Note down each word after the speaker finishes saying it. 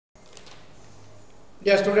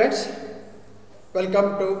Dear students,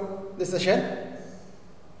 welcome to this session.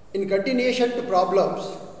 In continuation to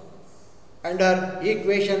problems under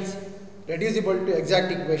equations reducible to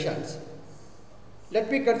exact equations, let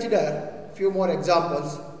me consider few more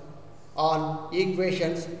examples on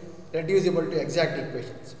equations reducible to exact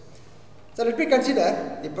equations. So let me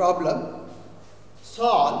consider the problem: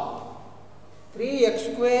 solve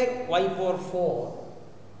 3x square y power 4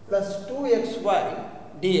 plus 2xy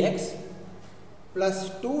dx plus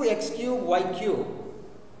 2x cube y cube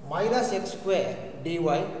minus x square dy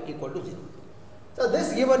equal to 0. So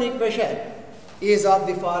this given equation is of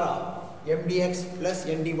the form mdx plus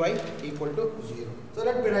ndy equal to 0. So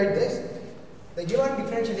let me write this. The given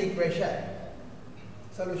differential equation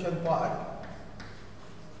solution part,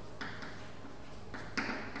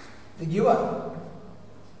 the given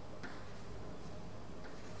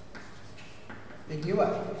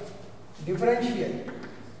differential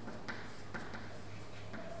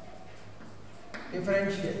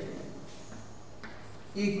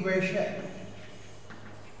equation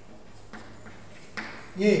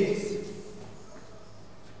is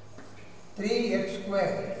 3x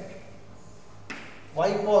square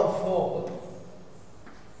y power 4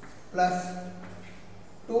 plus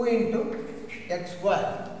 2 into xy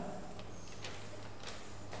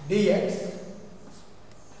dx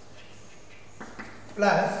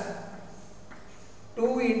plus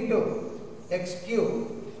 2 into x cube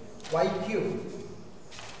y cube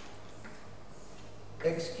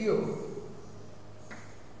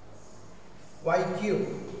y cube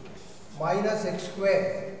minus x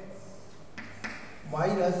square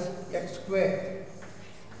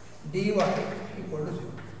dy equal to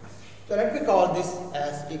 0. So let me call this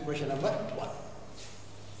as equation number 1.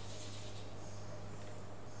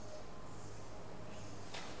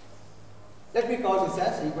 Let me call this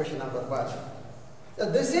as equation number 1. So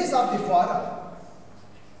this is of the form.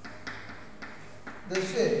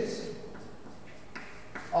 This is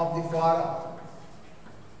of the form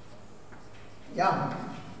m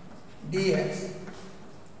dx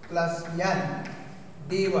plus n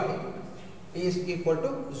dy is equal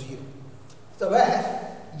to 0. So where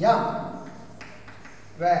m,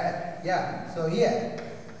 so here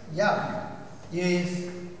m is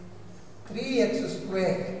 3x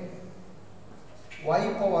square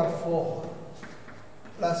y power 4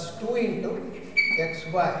 plus 2 into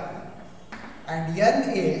xy, and n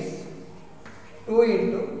is 2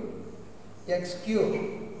 into x cube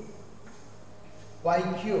y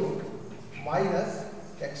cube minus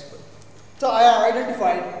x square. So I have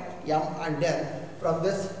identified m and n from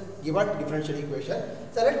this given differential equation.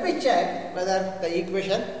 So let me check whether the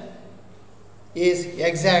equation is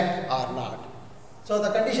exact or not. So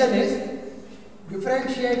the condition is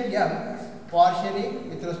differentiate m partially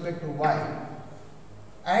with respect to y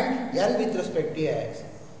and n with respect to x.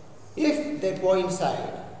 If they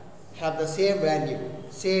coincide, have the same value,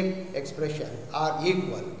 same expression, are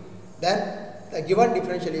equal, then the given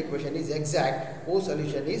differential equation is exact, whose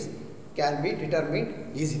solution can be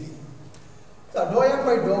determined easily. So dou m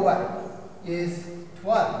by dou y is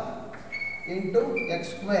 12 into x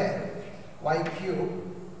square y cube,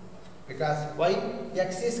 because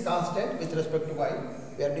x is constant with respect to y.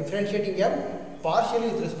 We are differentiating m partially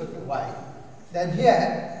with respect to y. Then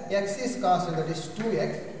here x is constant, that is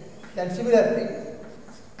 2x. Then similarly,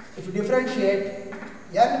 if you differentiate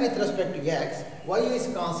n with respect to x, y is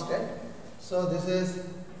constant. So this is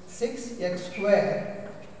 6x square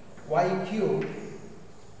y cube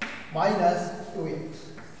minus 2x.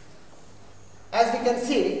 As we can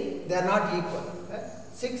see, they are not equal.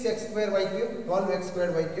 6x square y cube, 12x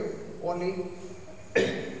square y cube, only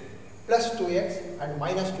plus 2x and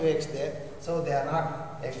minus 2x there. So they are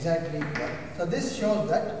not exactly equal. So this shows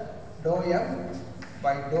that dou m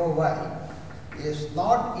by dou y is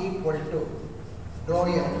not equal to dou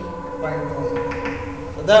n by dou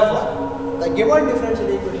m. So therefore, the given differential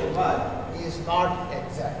equation 1 is not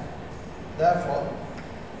exact. Therefore,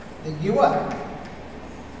 the given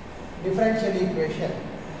differential equation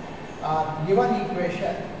given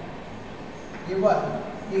equation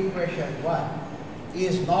 1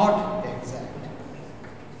 is not exact.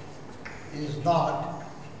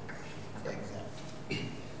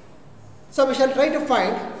 So we shall try to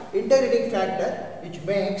find integrating factor which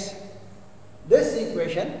makes this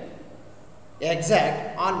equation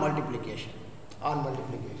exact on multiplication.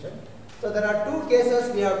 So there are two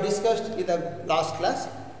cases we have discussed in the last class.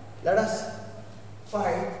 Let us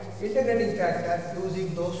find integrating factor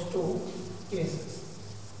using those two cases.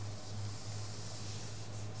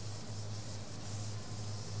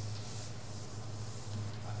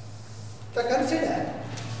 So consider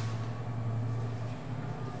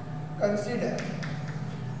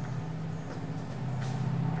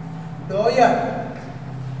dou m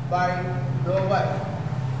by dou y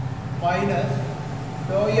minus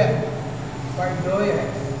dou n by dou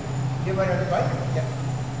x divided by m.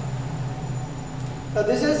 Now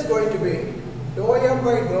this is going to be dou m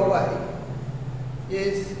by dou y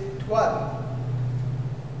is 12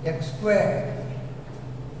 x squared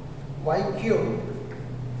y cubed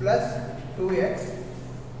plus 2x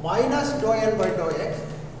minus dou n by dou x,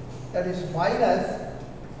 that is minus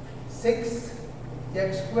 6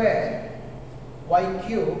 x squared y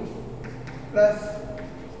cubed plus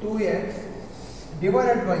 2x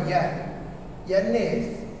divided by n. N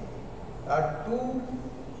is 2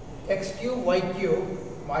 x cubed y cubed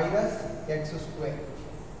minus x squared.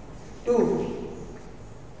 2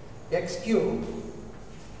 x cubed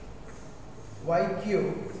y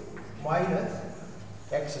cubed minus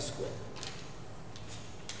x squared.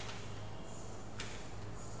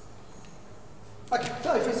 Okay,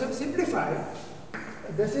 so if you simplify,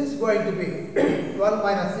 this is going to be 12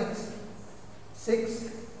 minus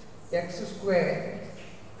 6 x squared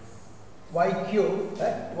y cube,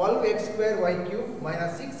 12 x squared y cube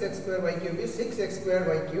minus 6 x squared y cube is 6 x squared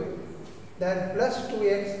y cube, then plus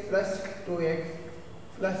 2x plus 2x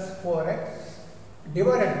plus 4x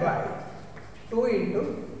divided by 2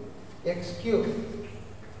 into x cube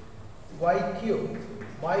y cube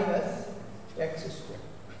minus x squared.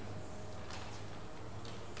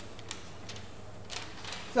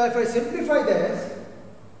 So if I simplify this,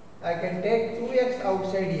 I can take 2x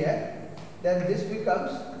outside here, then this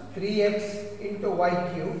becomes 3x into y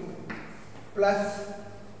cube plus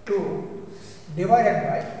 2 divided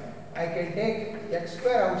by, I can take x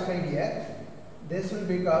square outside here, this will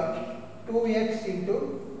become 2x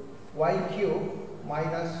into y cube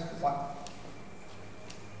minus 1.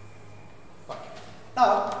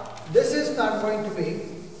 Now, this is not going to be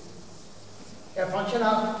a function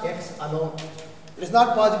of x alone. It is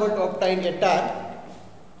not possible to obtain a term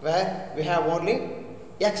where we have only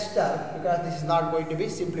x term, because this is not going to be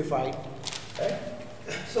simplified. Right?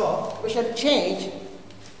 So, we shall change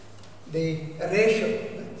the ratio.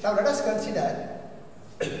 Now, let us consider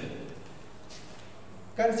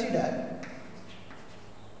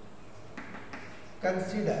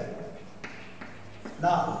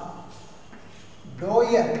now dou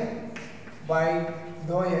n by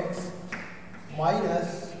dou x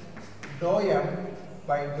minus dou m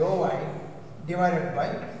by dou y divided by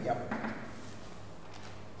m.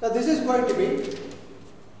 Now this is going to be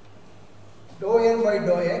dou n by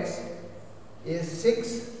dou x is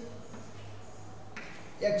 6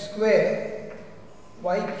 x square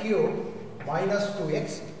y cube minus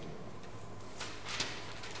 2x,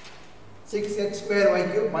 6x square y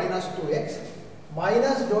cube minus 2x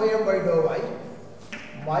minus dou m by dou y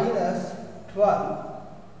minus 12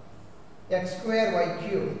 x square y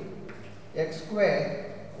cube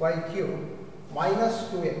minus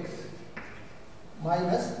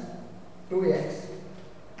 2x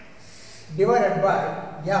divided by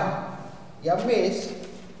m. M is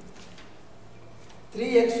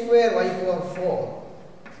 3x square y power 4,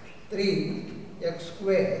 3x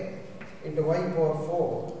square into y power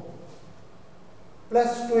 4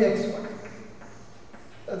 plus 2x1.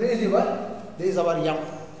 So this is our m.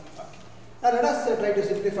 Now let us try to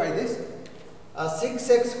simplify this.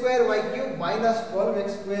 6x square y cube minus 12x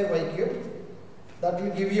square y cube, that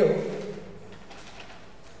will give you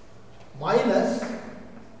minus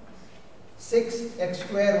 6x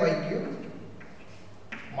square y cube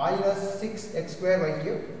minus 6x square y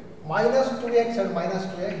cube minus 2x and minus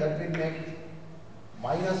 2x, that will make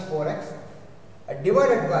minus 4x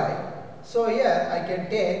divided by, so here I can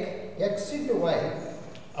take x into y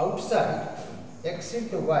outside, x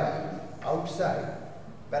into y outside.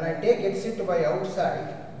 When I take x into y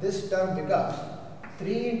outside, this term becomes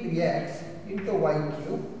 3 into x into y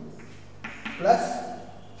cube plus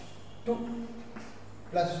 2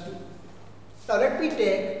 plus 2. Now let me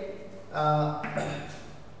take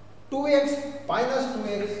 2x minus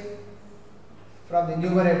 2x from the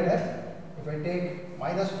numerator. If I take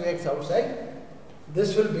minus 2x outside,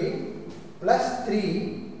 this will be plus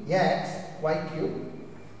 3x y cube,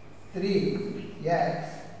 3x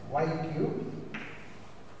y cube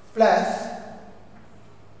plus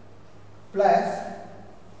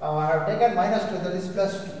I have taken minus 2, that is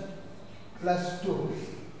plus 2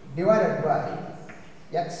 divided by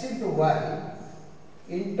x into y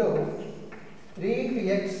into 3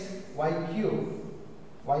 into x y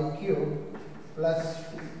cube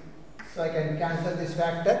plus 2. So I can cancel this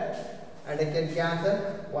factor and I can cancel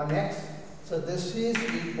 1x. So this is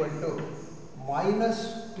equal to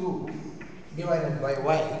minus 2 divided by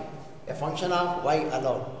y, a function of y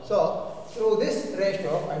alone. So through this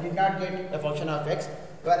ratio, I did not get a function of x.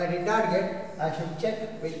 When I did not get, I should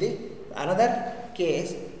check with the another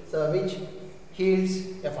case, so which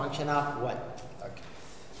yields a function of y. Okay.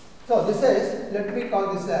 So this is, let me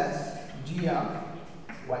call this as g of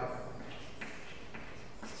y.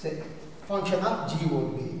 Say function of g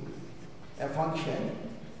would be a function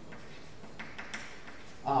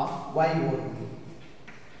of y would be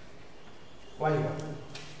y1.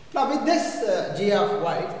 Now with this g of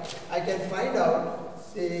y, I can find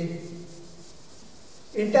out the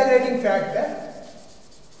integrating factor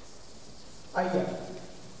IF,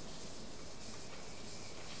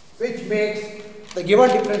 which makes the given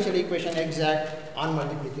differential equation exact on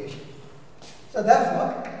multiplication. So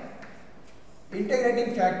therefore,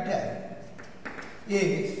 integrating factor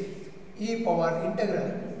is e power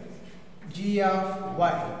integral g of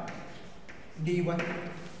y dy.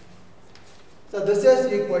 So this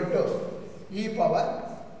is equal to e power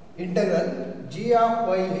integral g of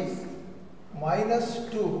y is minus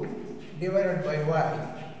 2 divided by y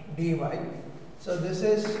dy. So this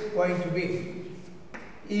is going to be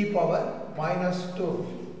e power minus 2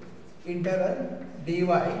 integral dy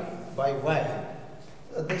by y.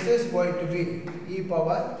 So this is going to be e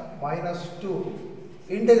power minus 2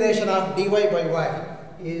 integration of dy by y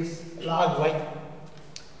is log y.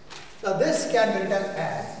 Now this can be written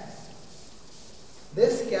as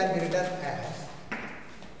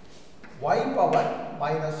y power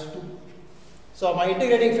minus 2. So my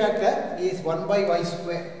integrating factor is 1 by y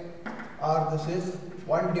square, or this is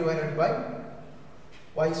 1 divided by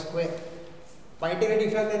y square. My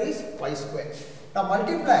integrating factor is y square. Now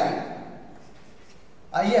multiply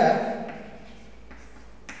IF,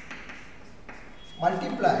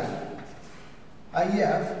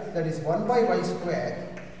 that is 1 by y square,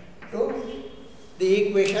 to the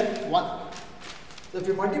equation 1. So if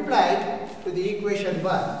you multiply to the equation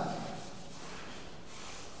 1,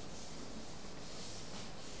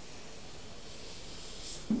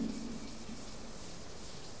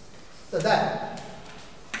 so then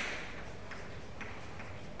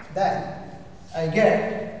I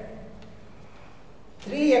get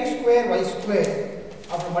 3x square y square.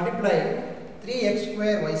 After multiplying 3x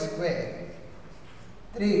square y square,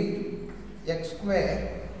 3x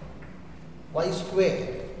square y square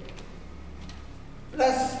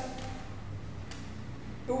plus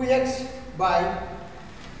 2x by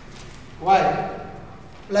y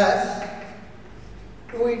plus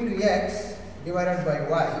 2 into x divided by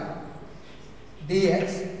y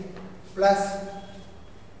dx plus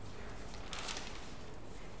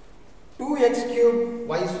 2x cube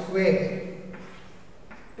y square,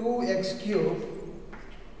 2x cube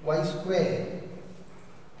y square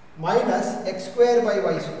minus x square by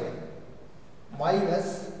y square,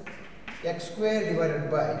 minus x square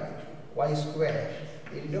divided by y square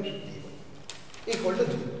into dy equal to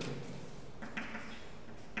 0.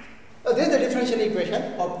 So this is the differential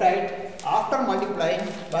equation obtained after multiplying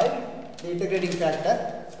by the integrating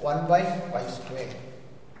factor 1 by y square.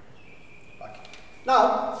 Okay.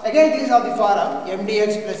 Now again these are the form m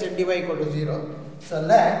dx plus m dy equal to 0. So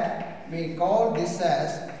let me call this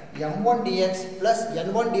as m1 dx plus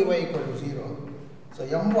n1 dy equal to 0. So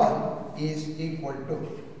m1 is equal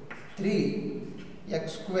to 3x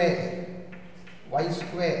square y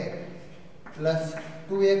square plus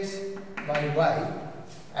 2x by y,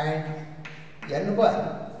 and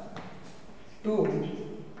n1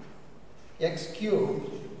 2x cube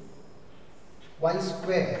y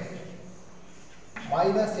square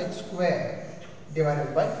minus x square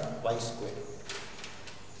divided by y square.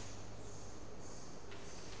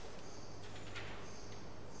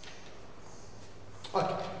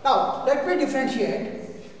 Okay. Now let me differentiate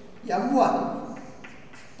m1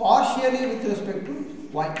 partially with respect to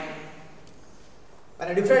y. When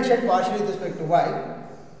I differentiate partially with respect to y,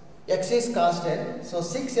 x is constant, so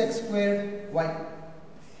 6x squared y,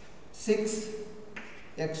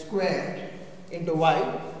 6x squared into y,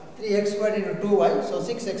 3x squared into 2y, so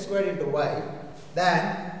 6x squared into y.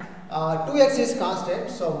 Then 2x is constant,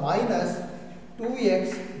 so minus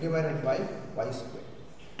 2x divided by y squared.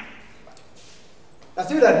 Now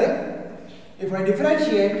similarly, if I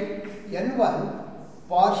differentiate n1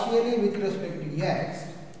 partially with respect to x,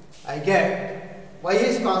 I get y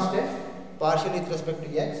is constant partially with respect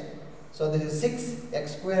to x. So this is 6x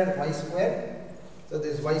squared y squared. So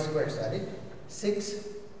this is y squared, sorry, 6xy.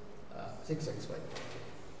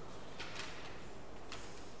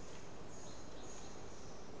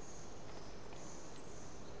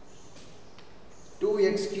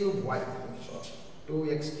 2x cube y,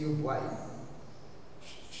 2x cube y,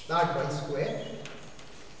 not y square,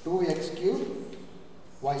 2x cube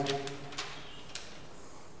y.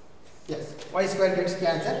 Yes, y square gets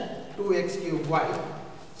cancelled, 2x cube y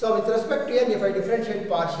So with respect to n, if I differentiate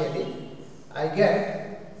partially, I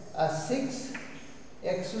get a 6x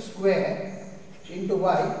square into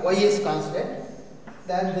y is constant,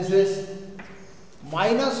 then this is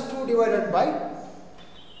minus 2 divided by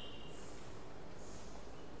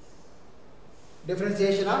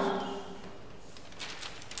differentiation of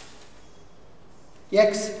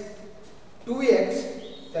x,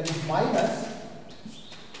 2x, that is minus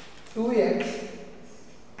 2x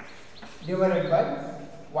divided by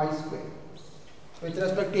y square. With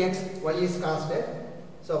respect to x, y is constant,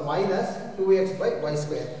 so minus 2x by y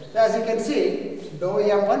square. So as you can see, dou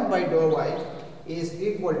m1 by dou y is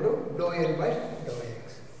equal to dou n by dou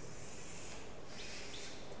x.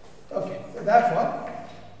 Okay, so therefore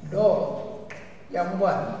dou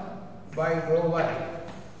m1 by dou y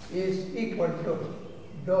is equal to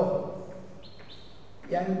dou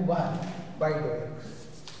n1 by dou x.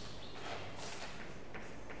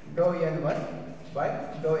 Dou n1 by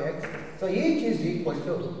dou x. So each is equal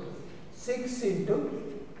to 6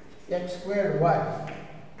 into x squared y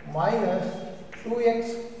minus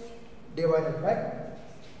 2x divided by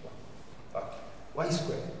y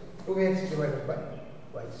squared. 2x divided by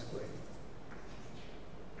y squared.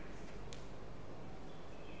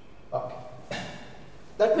 Okay.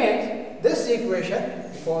 That means this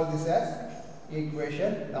equation, we call this as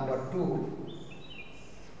equation number 2,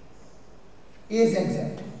 is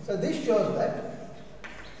exact. So this shows that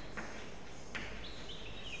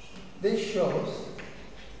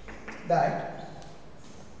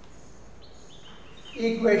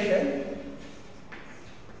equation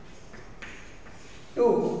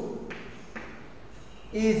 2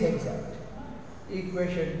 is exact.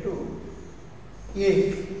 Equation 2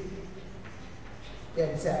 is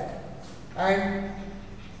exact, and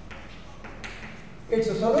its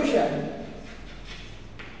solution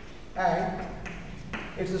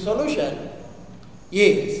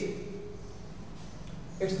is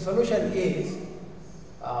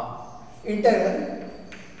integral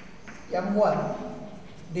m1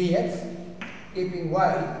 dx, keeping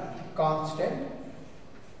y constant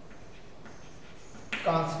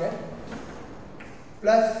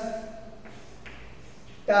plus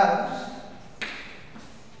terms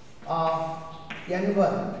of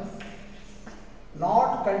n1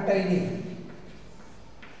 not containing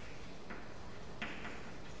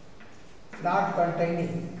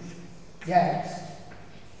x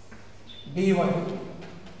dy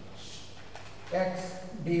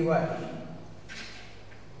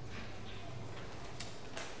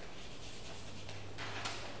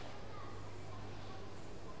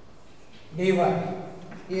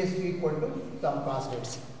is equal to some constant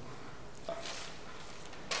c.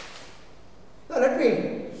 Now let me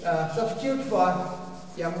substitute for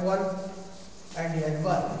m1 and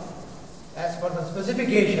n1 as per the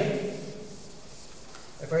specification.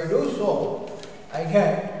 If I do so, I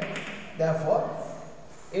get therefore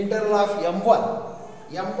integral of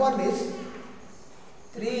m1 is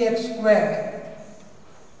 3x square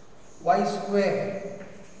y square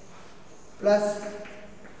plus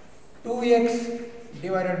 2x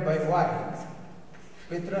divided by y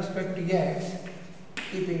with respect to x,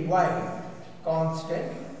 keeping y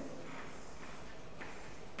constant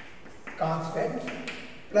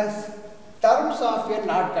plus terms of n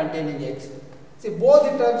not containing x. See, both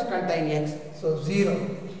the terms contain x, so 0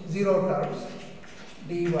 terms,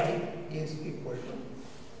 dy is equal to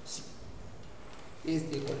c.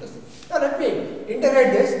 Now let me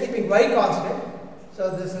integrate this, keeping y constant. So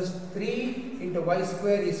this is 3 into y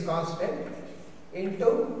square is constant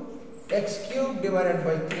into x cube divided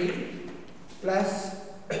by 3 plus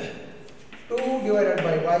 2 divided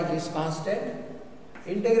by y is constant,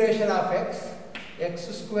 integration of x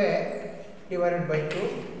square divided by 2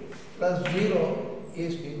 plus 0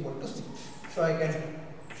 is equal to c. So I can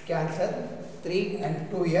cancel 3 and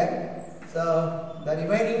 2 here. So the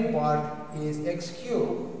remaining part is x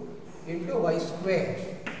cube into y square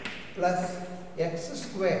plus x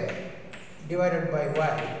square divided by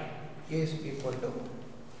y is equal to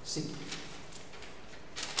c.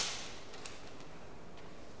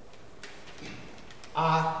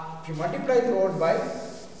 If you multiply throughout by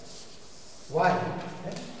y,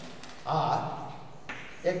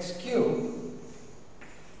 x cube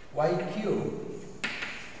y cube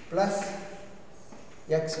plus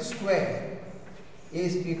x square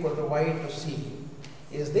is equal to y into c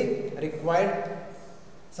is the required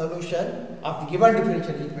solution of the given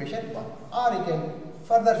differential equation 1. Or you can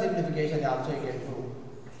further simplification also you can do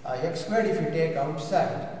x squared if you take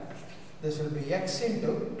outside, this will be x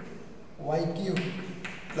into y cube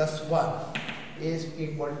plus 1 is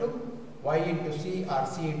equal to y into c or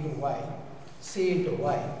c into y, c into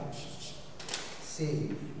y, c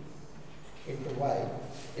C into y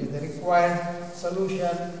is the required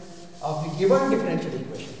solution of the given differential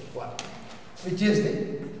equation 1, which is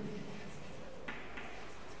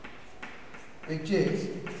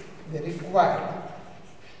the required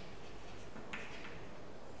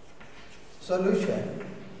solution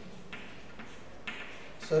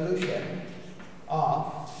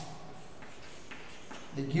of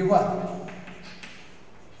the given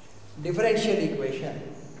differential equation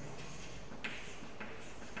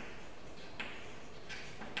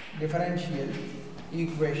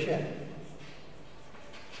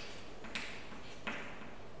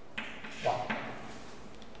one.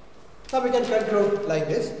 So we can conclude like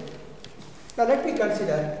this. Now let me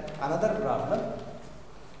consider another problem.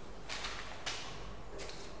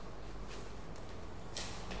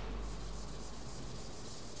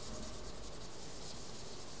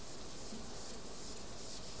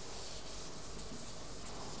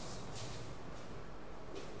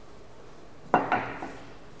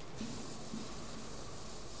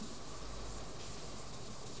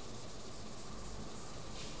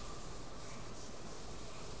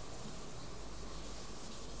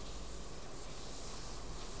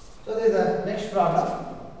 So this is the next problem.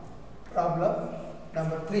 Problem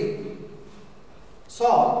number 3.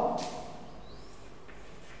 Solve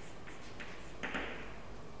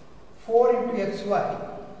 4 into xy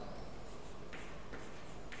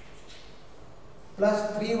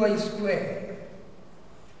plus 3y square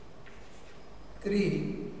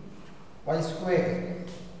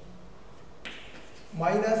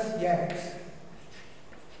minus x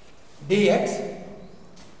dx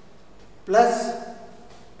plus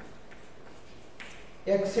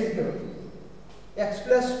x into x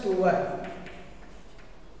plus 2y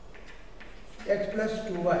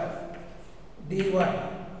dy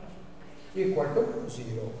equal to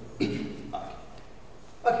 0.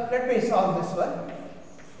 Okay, let me solve this one.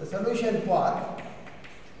 The solution for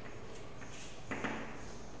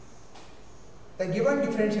the given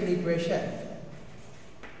differential equation,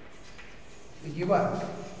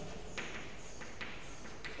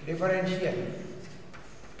 differential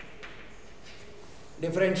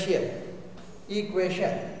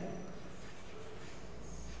equation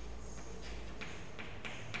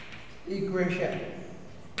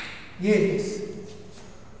is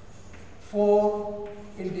 4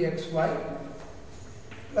 into xy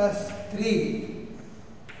plus 3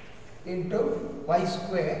 into y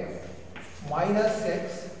square minus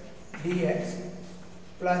x dx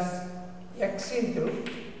plus x into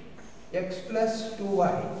x plus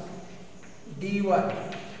 2y dy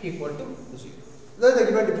equal to 0. This is the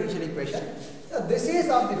given differential equation. So this is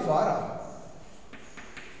of the form.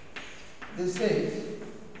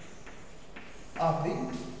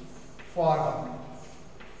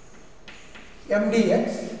 M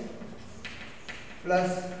dx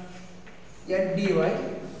plus n dy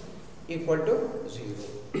equal to 0.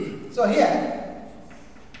 So here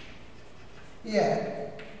m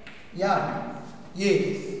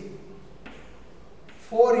is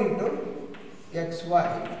 4 into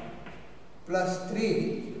xy plus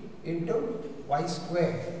 3 into y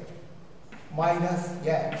square minus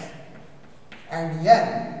x, and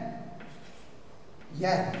n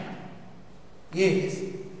is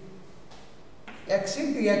x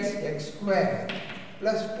into x square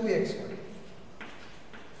plus 2xy.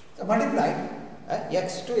 So multiply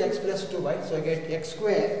x to x plus 2y, so I get x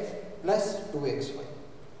square plus 2xy.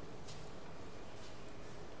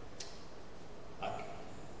 Okay.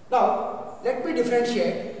 Now let me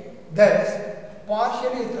differentiate this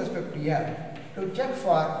partially with respect to m to check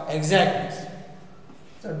for exactness.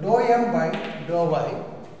 So dou m by dou y,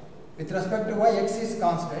 with respect to y, x is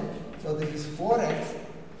constant, so this is 4x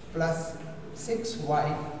plus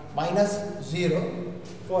 6y minus 0,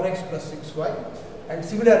 4x plus 6y, and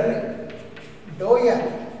similarly dou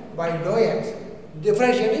n by dou x,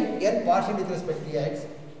 differentiating n partially with respect to x,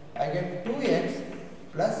 I get 2x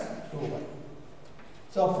plus 2y.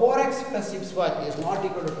 So 4x plus 6y is not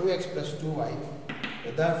equal to 2x plus 2y.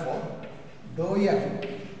 Therefore, dou n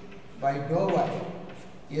by dou y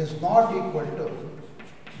is not equal to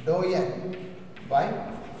dou n by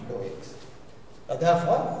dou x.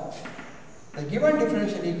 Therefore, the given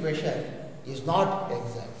differential equation is not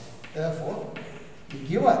exact. Therefore, the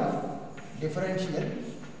given differential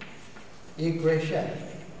equation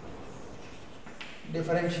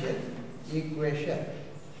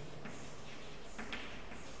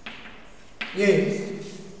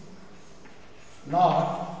is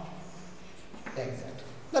not exact.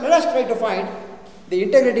 Now let us try to find the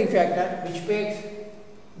integrating factor which makes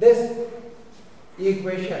this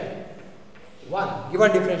equation 1,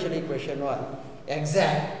 given differential equation 1,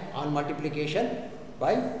 exact on multiplication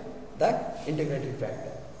by the integrating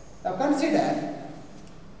factor. Now consider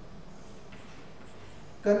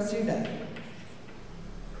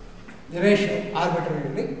the ratio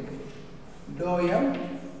arbitrarily dou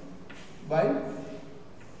m by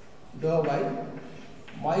dou y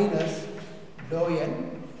minus dou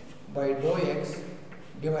n by dou x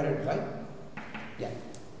divided by n.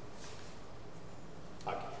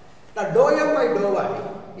 Okay. Now dou m by dou y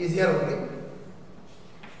is here only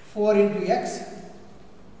 4 into x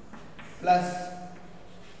plus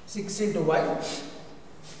 6 into y,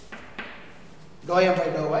 dou m by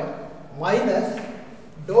dou y minus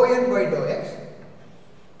dou n by dou x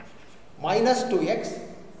minus 2x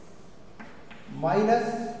minus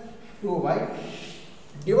 2y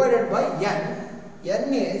divided by n.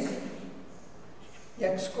 N is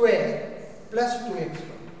x square plus 2x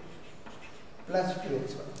plus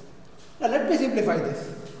 2x. Now let me simplify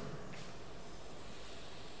this.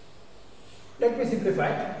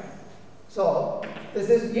 So this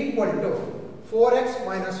is equal to 4x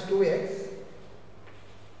minus 2x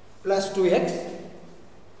plus 2x,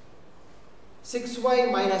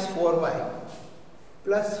 6y minus 4y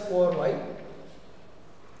plus 4y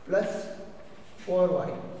plus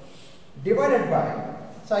 4y divided by,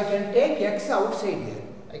 so I can take x outside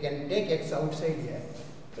here.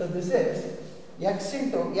 So this is x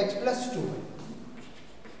into x plus 2y.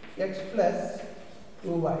 X plus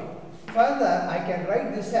 2y. Further, I can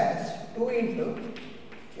write this as 2 into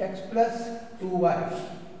x plus 2y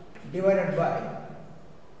divided by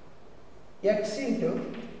x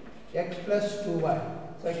into x plus 2y.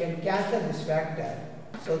 So I can cancel this factor.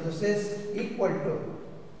 So this is equal to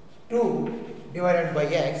 2 divided by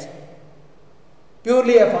x,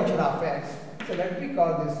 purely a function of x. So let me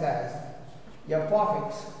call this as f of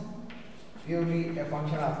x, purely a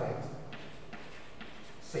function of x.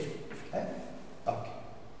 Say, okay.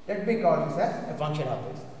 Let me call this as a function of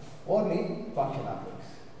x, only function of x.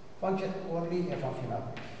 Only a function of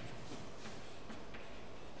x.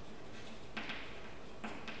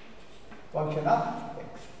 Function of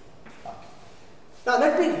x. Okay. Now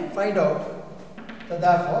let me find out. So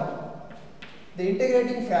therefore, the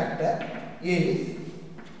integrating factor is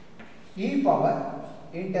e power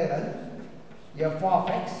integral f of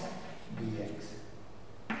x dx.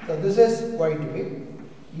 So this is going to be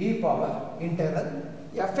e power integral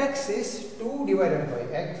fx is 2 divided by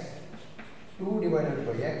x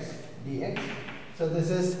dx. So this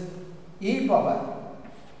is e power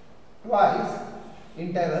twice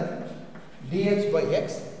integral dx by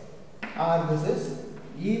x, or this is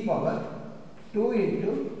e power 2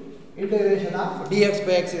 into integration of dx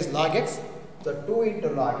by x is log x. So 2 into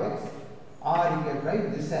log x, or you can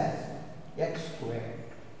write this as x square.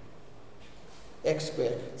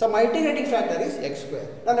 So my integrating factor is x square.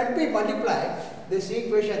 Now let me multiply this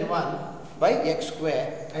equation 1 by x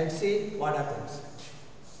square and see what happens.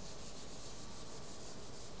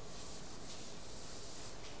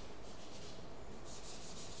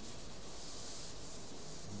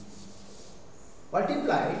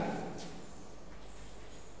 Multiply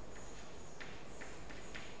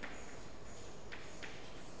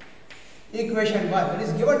equation 1, that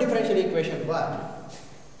is given differential equation 1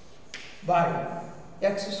 by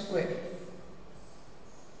x square,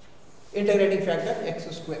 integrating factor x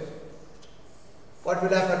square. What will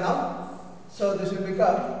happen now? So this will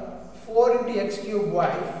become 4 into x cube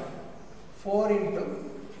y, 4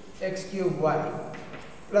 into x cube y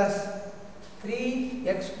plus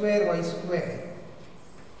 3x square y square,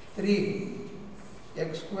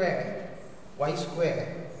 3x square y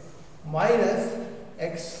square minus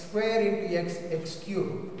x square into x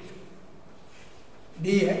cube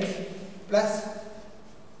dx plus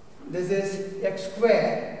this is x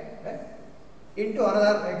square into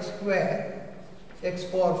another x square x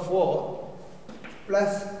power 4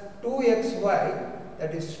 plus 2xy,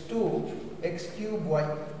 that is 2x cube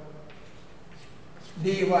y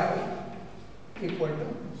dy equal to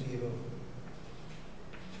 0.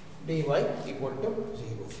 Dy equal to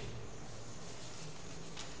 0.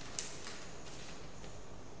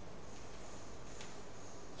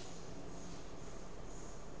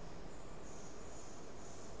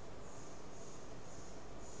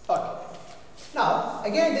 Okay. Now,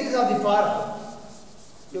 again, this is of the form.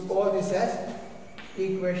 You call this as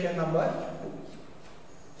equation number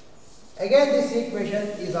 2. Again, this equation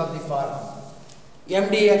is of the form m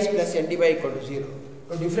dx plus n dy equal to 0.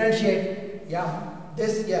 To differentiate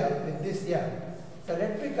this m with this m. So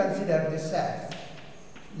let me consider this as,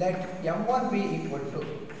 let m1 be equal to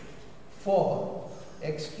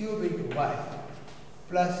 4x cube into y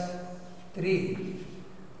plus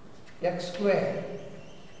 3x square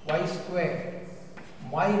y square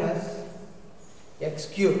minus x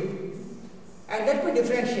cube. And let me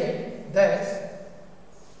differentiate this.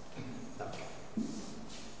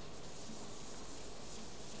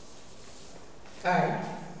 And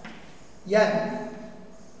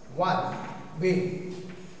n1 be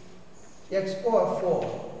x power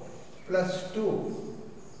 4 plus 2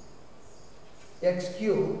 x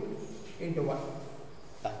cube into 1.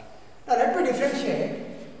 Now let me differentiate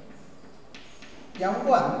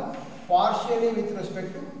m1 partially with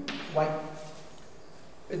respect to y.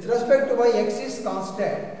 With respect to y, x is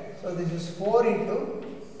constant, so this is 4 into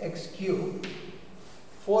x cube.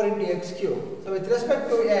 4 into x cube. So with respect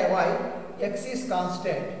to y, x is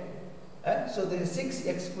constant. So there is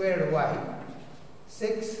 6x squared y.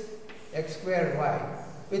 6x squared y.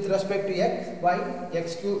 With respect to x, y,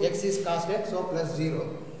 x cube, x is constant, so plus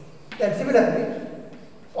 0. Then similarly,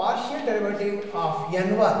 partial derivative of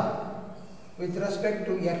n1 with respect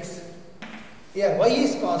to x. Here y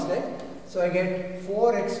is constant, so I get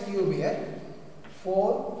 4x cube here.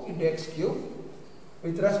 4 into x cube.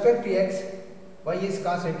 With respect to x, y is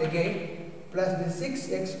constant again, plus the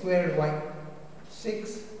 6x squared y.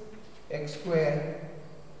 6x squared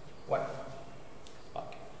y.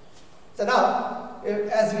 Okay. So now,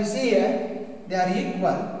 as we see here, they are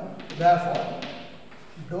equal. Therefore,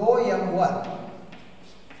 dou m1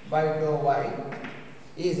 by dou y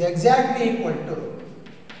is exactly equal to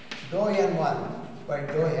dou n1 by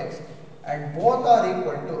dou x, and both are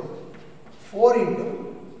equal to 4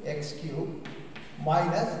 into x cube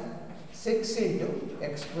minus 6 into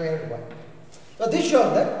x squared y. So this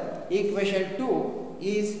shows that equation 2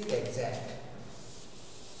 is exact.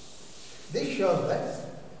 This shows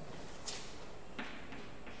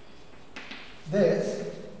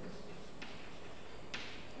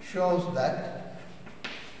that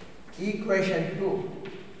equation 2,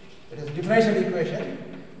 it is differential equation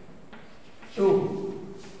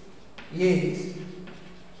 2 is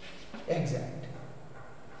exact.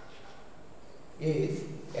 Is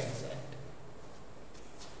exact.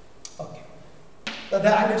 Okay. So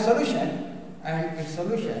the solution and its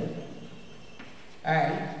solution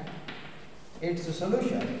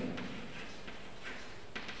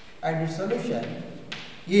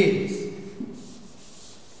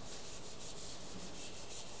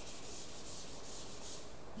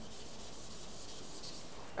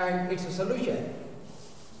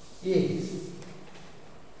is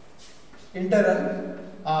integral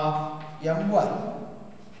of m1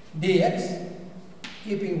 dx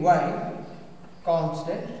keeping y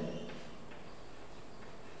constant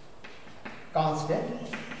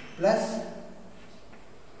plus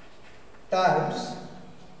terms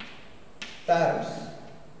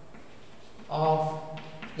of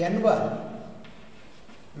n1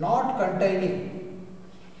 not containing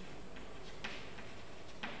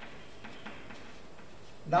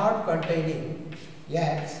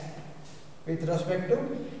x with respect to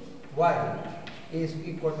y is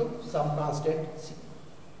equal to some constant c.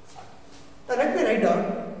 Now let me write down.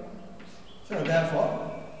 So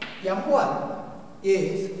therefore, m1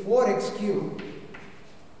 is 4x cube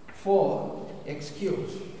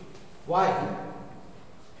y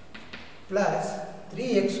plus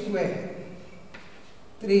 3x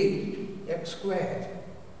squared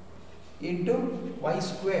into y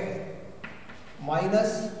squared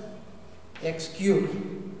minus x cube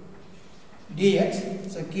dx.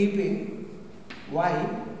 So keeping y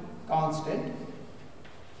constant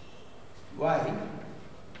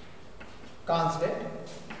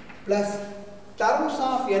plus terms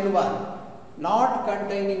of n1 not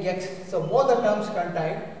containing x. So both the terms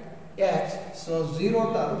contain x. So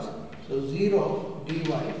 0 terms. So 0 dy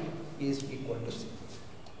is equal to c.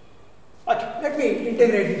 Okay, let me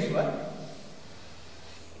integrate this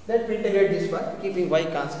one. Keeping y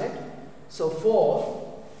constant. So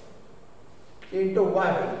 4 into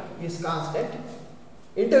y is constant.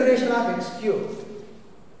 Integration of x cube,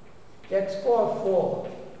 x power 4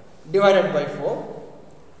 divided by 4.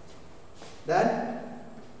 Then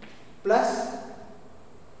plus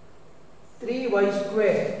 3y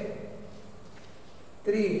square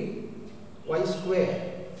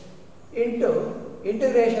into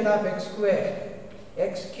integration of x square,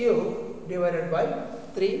 x cube divided by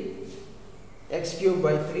 3, x cube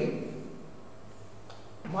by 3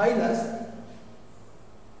 minus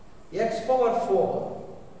x power 4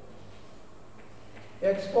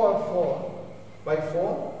 by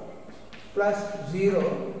 4 plus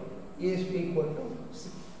 0 is equal to c.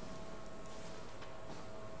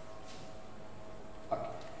 Okay.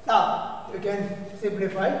 Now you can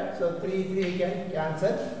simplify. So 3 can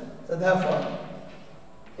cancel. So therefore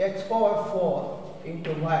x power 4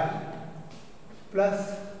 into y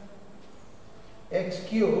plus x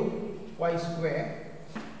cube y square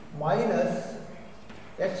minus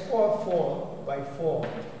x power 4 by 4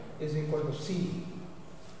 is equal to c,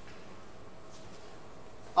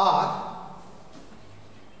 or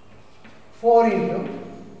 4 into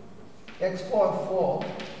x power 4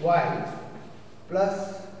 y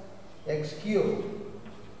plus x cube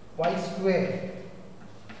y square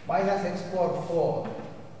minus x power 4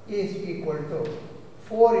 is equal to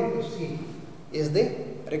 4 into c is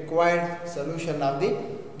the required solution of the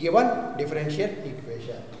given differential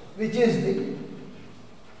equation, which is the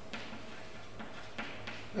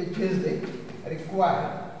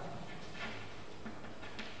required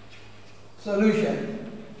solution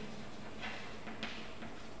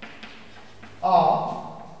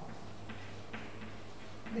of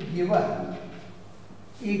the given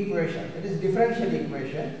equation, that is differential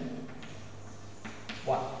equation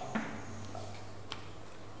 1.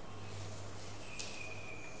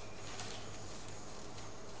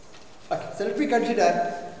 Okay, so let me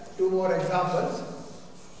consider two more examples.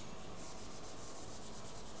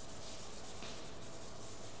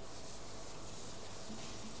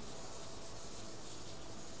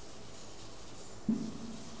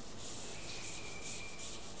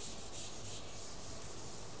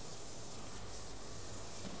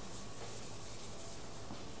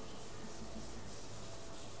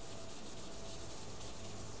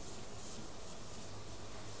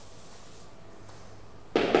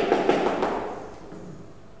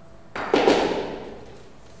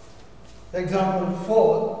 Example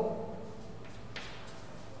 4,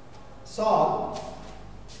 solve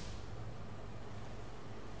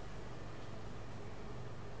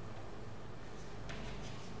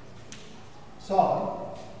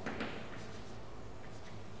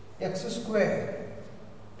x square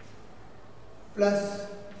plus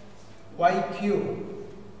y cube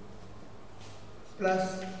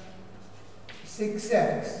plus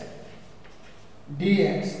 6x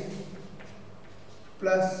dx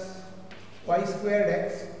plus y squared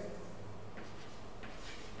x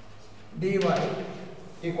dy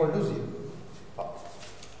equal to 0.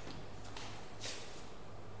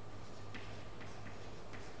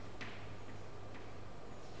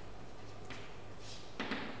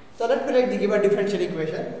 So let me write the given differential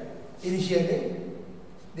equation. Initially,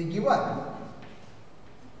 the given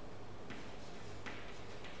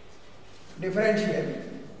differential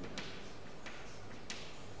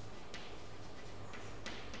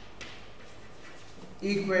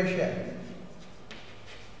equation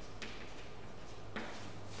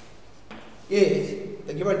is,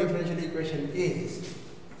 the given differential equation is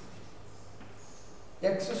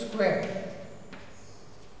x squared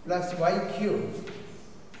plus y cube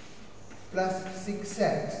plus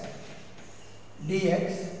 6x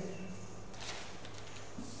dx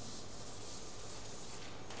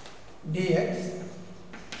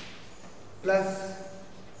plus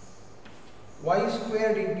y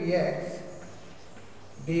squared into x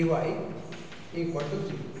dy equal to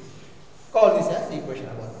 0. Call this as equation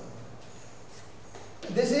number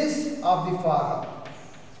 1. This is of the form,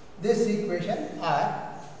 this equation,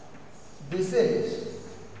 or this is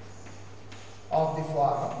of the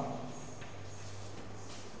form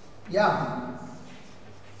m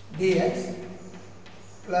dx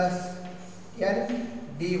plus n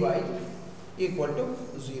dy equal to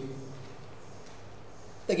 0.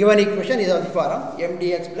 The given equation is of the form m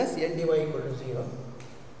dx plus n dy equal to 0.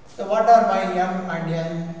 So what are my m and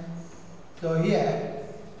n? So here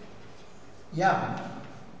m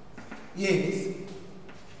is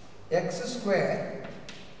x square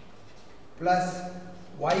plus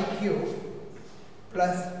y cube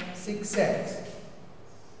plus 6x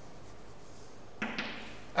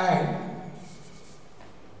and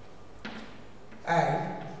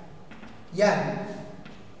n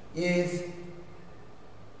is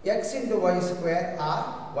x into y square or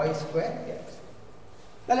y square x.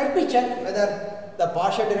 Now let me check whether the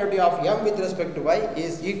partial derivative of m with respect to y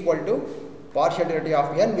is equal to partial derivative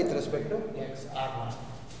of n with respect to x or not.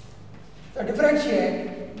 So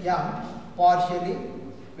differentiate m partially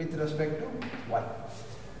with respect to y.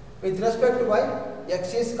 With respect to y,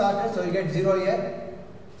 x is constant, so you get 0 here.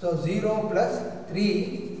 So 0 plus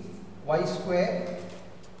 3y square,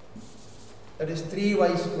 that is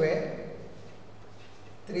 3y square,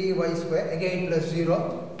 again plus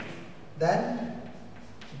 0, then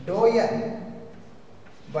dou n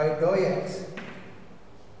by dou x,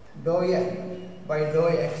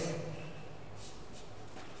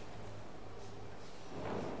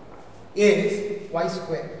 is y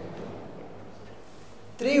square.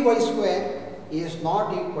 3y square is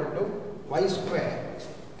not equal to y square.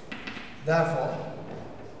 Therefore,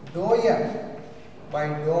 dou m by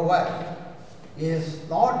dou y is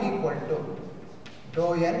not equal to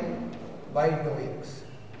dou n by dou x.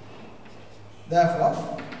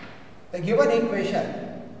 Therefore, the given equation,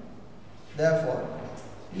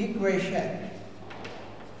 equation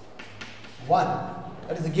 1,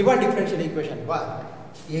 that is the given differential equation 1,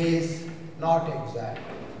 is not exact.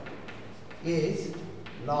 Is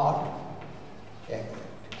not exact.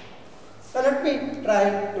 So let me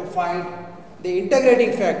try to find the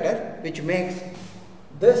integrating factor which makes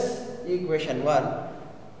this equation 1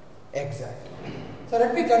 exact. So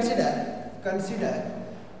let me consider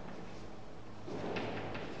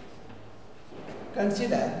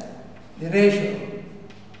the ratio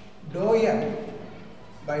dou m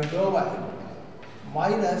by dou y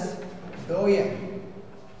minus dou n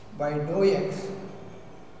by dou x,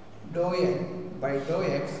 dou n by dou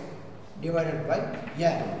x divided by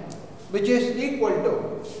n, which is equal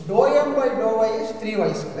to dou m by dou y is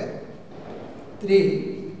 3y square,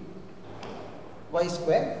 3y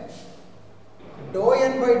square, dou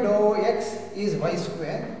n by dou x is y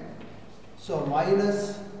square, so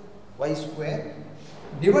minus y square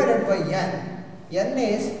divided by n. N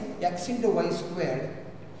is x into y squared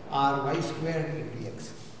or y squared into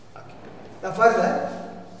x. Okay. Now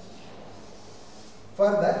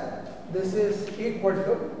further this is equal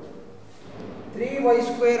to 3y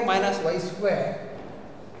square minus y square,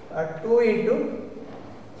 2 into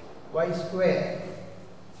y square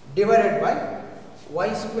divided by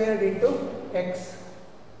y squared into x.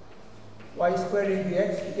 Y squared into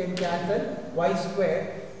x, you can cancel y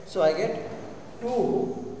squared, so I get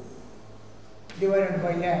 2 divided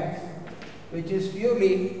by x, which is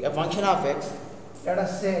purely a function of x, let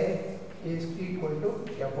us say is equal to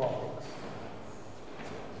f of x.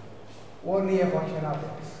 Only a function of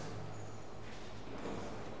x.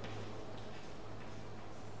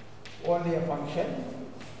 Only a function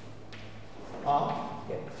of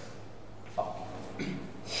x. Okay.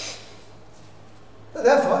 So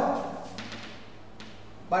therefore,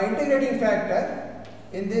 my integrating factor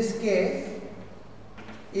in this case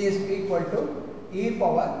is equal to e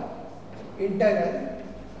power integral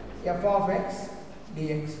f of x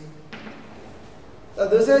dx. So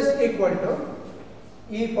this is equal to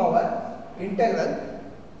e power integral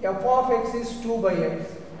f of x is 2 by x,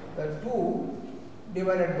 the 2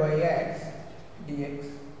 divided by x dx.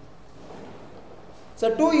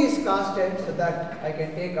 So 2 is constant, so that I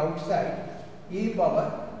can take outside e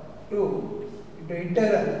power 2 into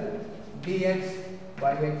integral dx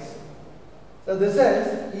by x. So this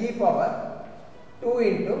is e power 2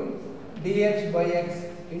 into dx by x,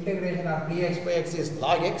 integration of dx by x is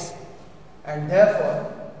log x, and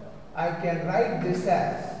therefore I can write this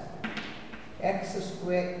as x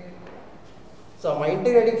square. So my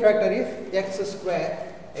integrating factor is x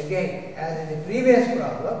square, again as in the previous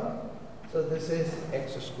problem. So this is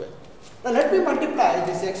x square. Now let me multiply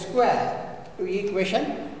this x square to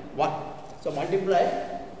equation 1. So multiply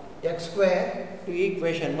x square to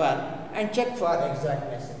equation 1 and check for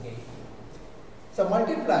exactness again. So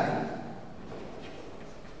multiply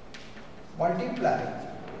 1,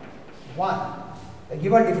 the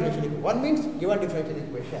given differential equation. 1 means given differential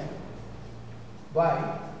equation,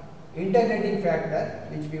 by integrating factor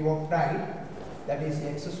which we obtained, that is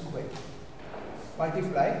x square,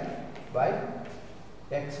 multiplied by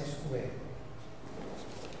x square.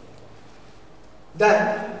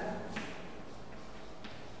 Then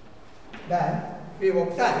we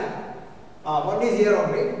obtain 1 is here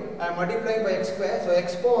only. I am multiplying by x square, so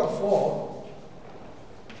x power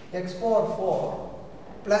 4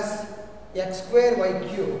 plus x square y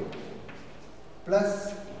cube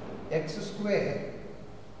plus x square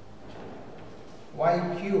y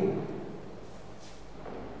cube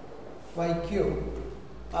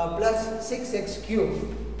plus 6x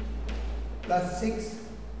cube plus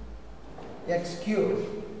 6x cube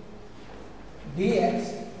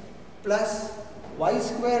dx plus y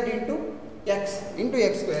squared into x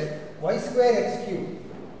square, y square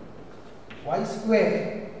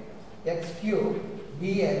x cube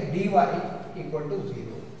dx dy equal to 0.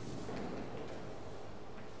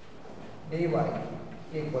 Dy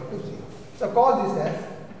equal to 0. So call this as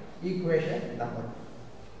equation number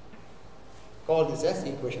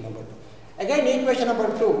 2. Again, equation number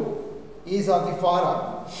 2 is of the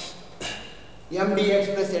form m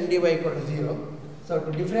dx plus n dy equal to 0. So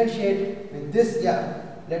to differentiate with this m,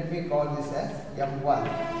 let me call this as m1.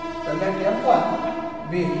 So let m1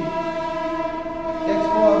 be x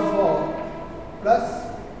power 4 plus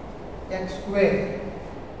x square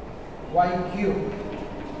y cube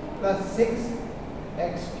plus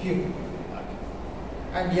 6x cube,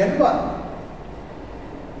 and n1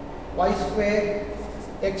 y square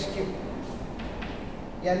x cube,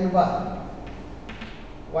 n1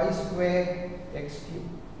 y square x cube.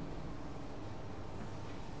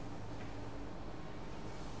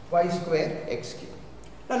 Y square x cube.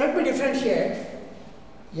 Now let me differentiate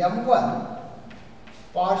m1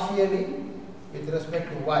 partially with respect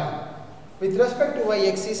to y. With respect to y,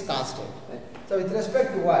 x is constant. Right? So with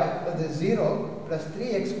respect to y, so this is 0 plus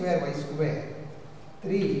 3x square y square,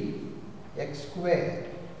 3x square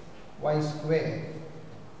y square,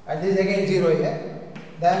 and this is again 0 here.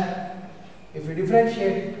 Then if you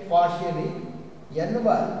differentiate partially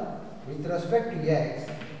n1 with respect to x,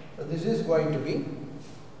 so this is going to be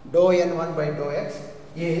dou n1 by dou x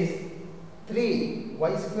is 3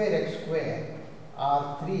 y square x square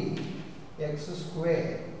or 3 x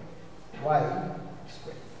square y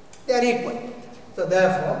square. They are equal. So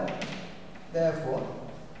therefore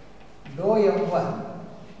dou m1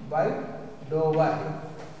 by dou y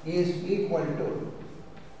is equal to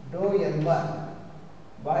dou n1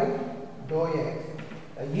 by dou x.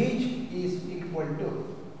 Each is equal to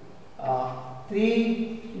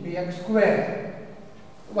 3 into x square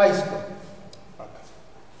y square.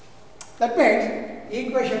 That means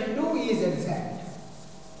equation 2 is exact.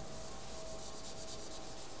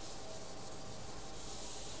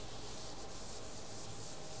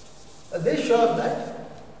 This shows that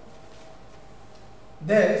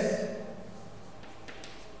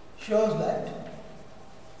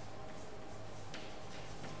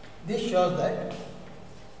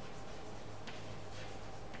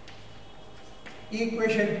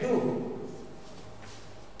equation 2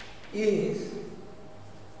 is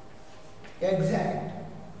exact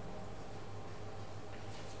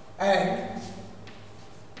and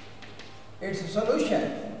its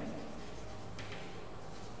solution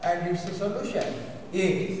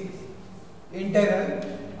is integral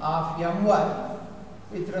of m1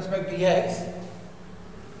 with respect to x,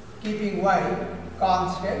 keeping y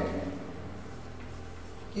constant,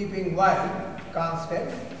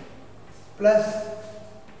 plus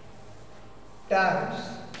terms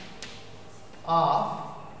of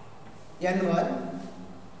n1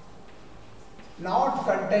 not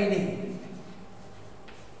containing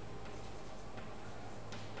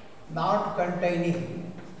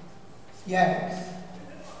x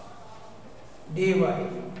dy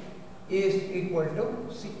is equal to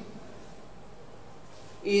c.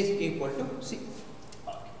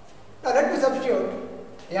 Now let me substitute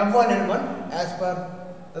m1 and 1 as per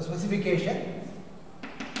the specification.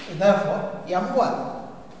 Therefore m1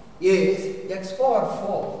 is x power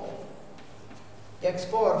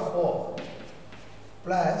 4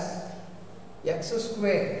 plus x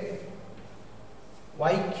square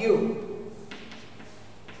y cube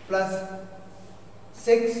plus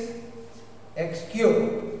 6x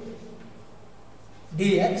cube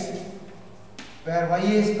dx, where y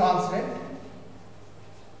is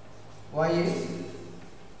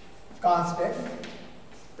constant,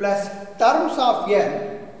 plus terms of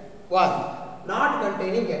n1 not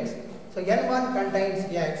containing x. So n1 contains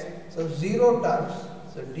x, so 0 terms,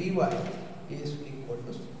 so dy is equal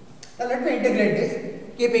to 0. Now let me integrate this,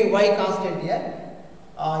 keeping y constant here.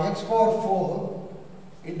 X power 4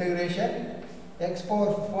 integration x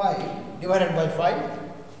power 5 divided by 5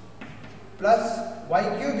 plus y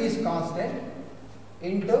cube is constant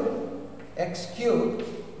into x cube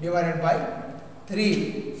divided by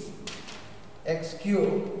 3 x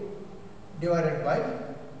cube divided by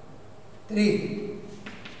 3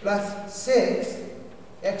 plus 6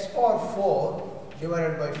 x power 4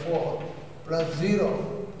 divided by 4 plus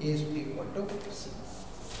 0 is equal to c.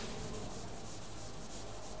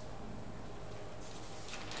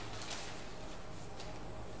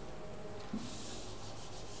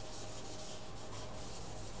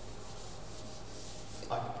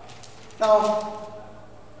 Now,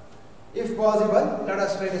 if possible, let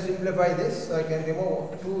us try to simplify this. So I can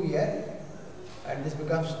remove 2 here and this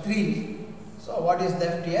becomes 3. So what is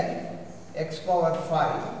left here? X power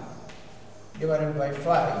 5 divided by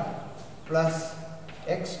 5 plus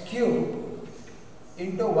x cube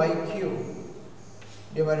into y cube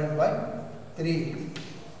divided by 3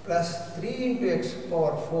 plus 3 into x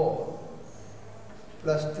power 4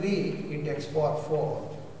 plus 3 into x power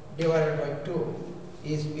 4 divided by 2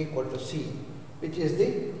 is equal to c, which is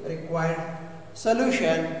the required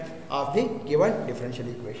solution of the given differential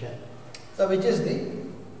equation. So which is the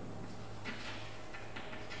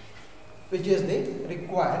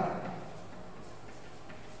required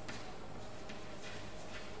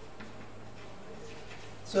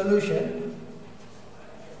solution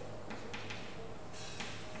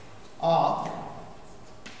of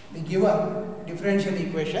the given differential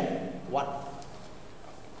equation 1.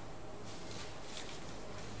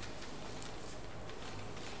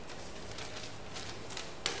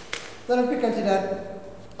 So let me consider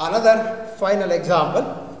another final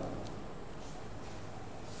example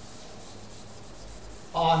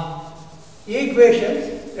on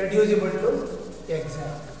equations reducible to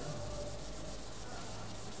exact.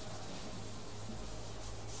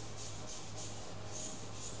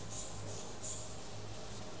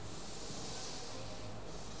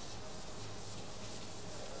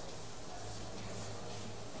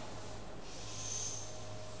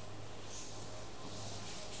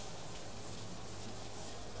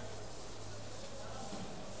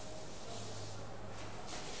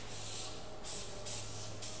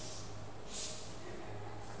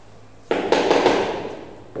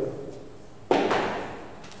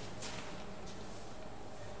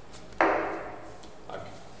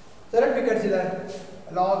 So let me consider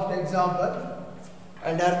a last example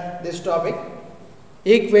under this topic,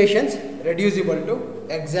 equations reducible to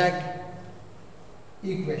exact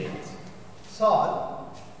equations. Solve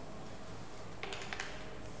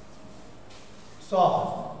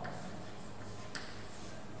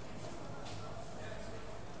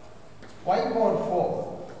y power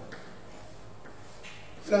 4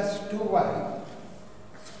 plus 2y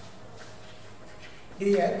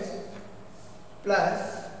dx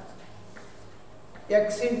plus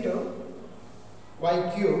x into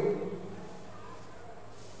y cube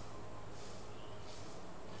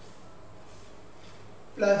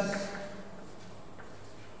plus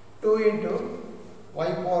 2 into y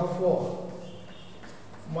power 4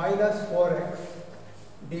 minus 4x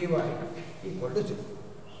dy equal to 0.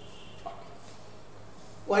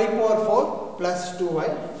 Y power 4 plus 2y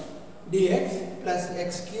dx plus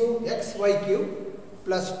x cube xy cube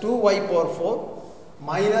plus 2y power 4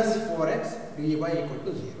 minus 4x dy equal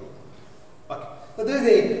to 0. Okay. So this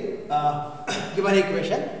is the given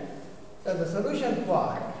equation. So the solution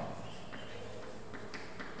part,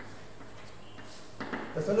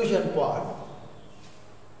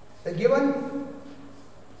 the given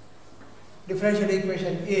differential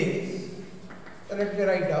equation is, so let me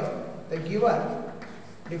write down the given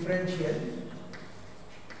differential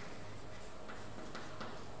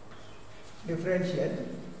equation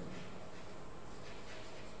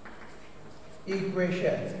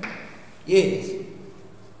is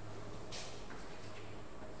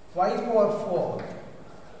y power 4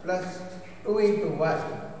 plus 2 into y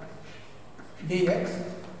dx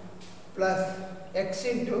plus x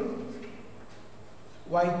into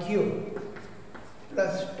y cube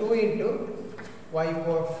plus 2 into y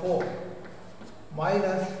power 4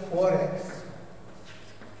 minus 4x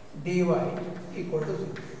dy equal to 0.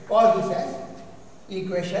 Call this as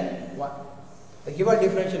equation 1. The given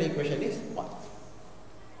differential equation is 1.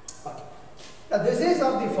 Okay. Now this is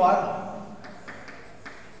of the form.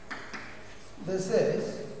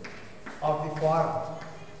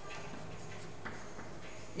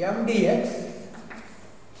 M dx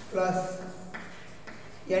plus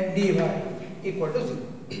n dy equal to 0.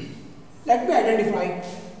 Let me identify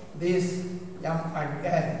this m and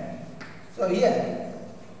n. So here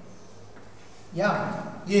m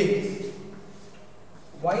is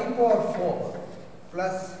y power 4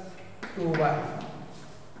 plus 2y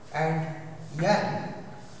and n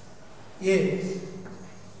is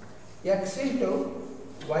x into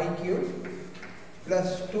y cube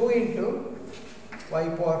plus 2 into y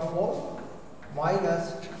power 4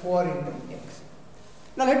 minus 4 into x.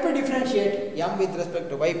 Now let me differentiate m with respect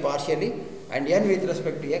to y partially and n with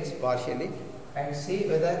respect to x partially and see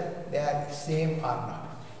whether they are same or not.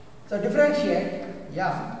 So differentiate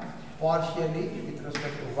m partially with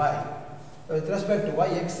respect to y. So with respect to y,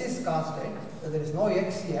 x is constant, so there is no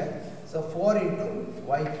x here. So 4 into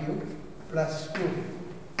y cube plus 2.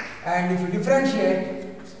 And if you differentiate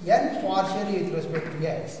n partially with respect to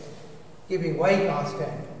x, keeping y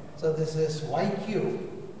constant, so this is y cube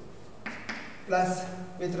plus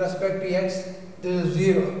with respect to x, this is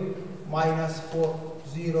 0 minus 4,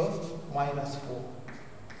 0 minus 4.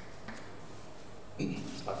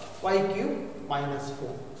 Y cube minus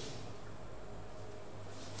 4.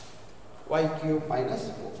 Y cube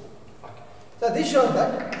minus 4. Okay. So this shows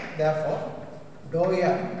that therefore dou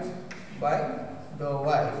m by dou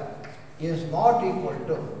y is not equal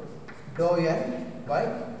to dou n by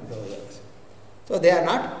dou x. So they are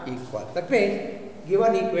not equal. That means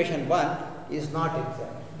given equation 1 is not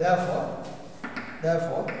exact. Therefore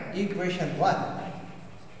equation 1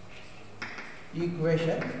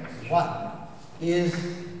 is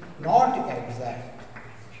not exact.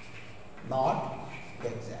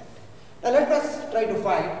 Now let us try to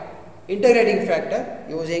find integrating factor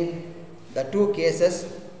using the two cases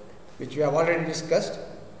which we have already discussed,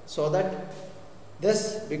 so that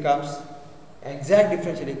this becomes exact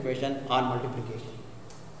differential equation on multiplication.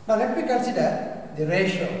 Now let me consider the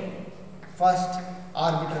ratio. First,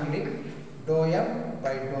 arbitrarily dou m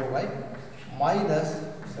by dou y minus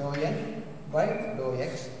dou n by dou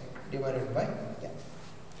x divided by n.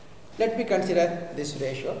 Let me consider this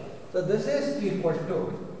ratio. So this is equal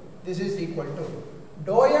to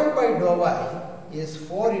dou m by dou y is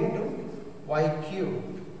 4 into y cube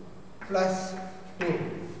plus 2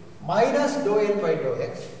 minus dou n by dou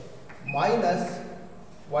x minus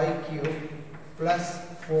y cube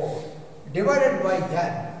plus 4 divided by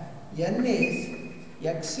n. N is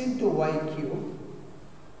x into y cube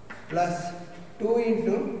plus 2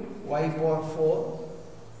 into y power 4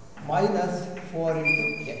 minus 4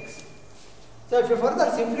 into x. So if you further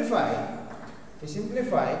simplify,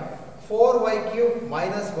 4y cube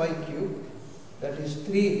minus y cube, that is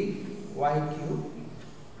 3y cube,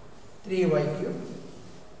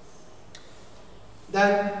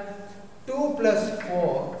 then 2 plus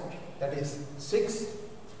 4, that is 6,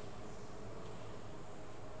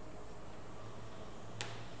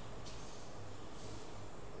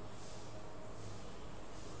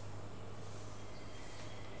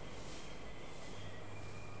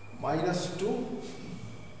 minus 2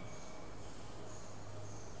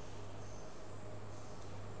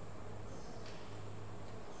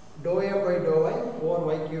 dou m by dou y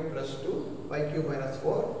 4y cube plus 2 y cube minus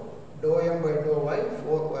 4 dou m by dou y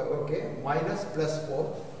 4y, okay, minus plus 4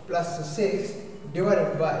 plus 6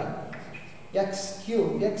 divided by x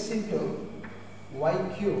cube, x into y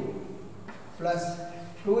cube plus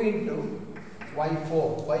 2 into y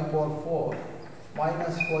power 4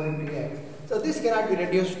 minus 4 into x. So this cannot be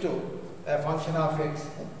reduced to a function of x,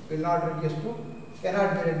 cannot be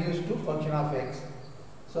reduced to function of x.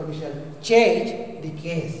 So we shall change the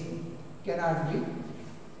case, cannot be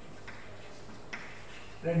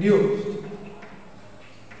reduced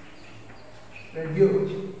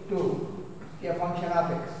to a function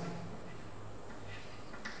of x.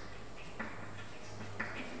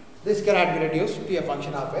 This cannot be reduced to a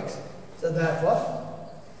function of x. So therefore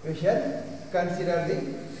we shall consider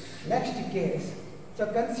the next case. So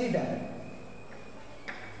consider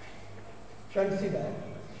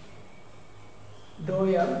dou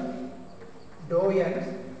n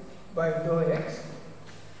by dou x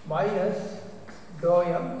minus dou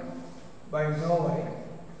m by dou y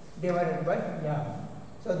divided by m.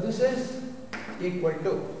 So this is equal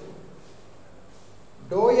to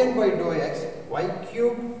dou n by dou x y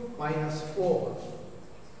cube minus 4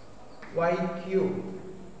 y cube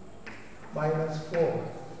minus 4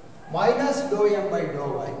 minus dou m by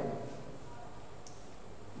dou y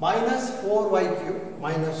minus 4y cube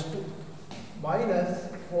minus 2 minus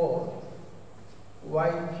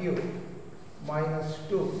 4y cube minus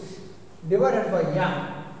 2 divided by m.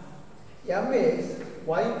 M is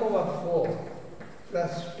y power 4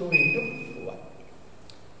 plus 2 into y.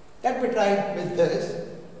 Let me try with this.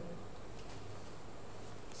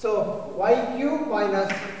 So y cube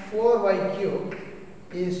minus 4y cube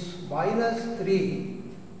is minus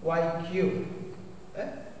 3y cube.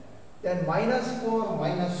 Then minus 4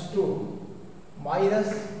 minus 2 minus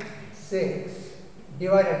 6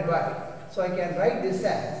 divided by, so I can write this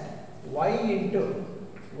as y into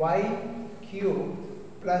y cube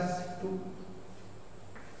plus 2,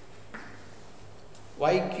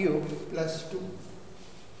 y cube plus 2,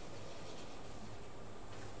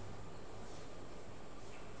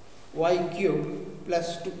 y cube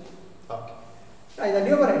plus 2. Okay. Now in the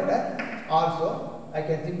numerator also I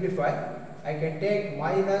can simplify. I can take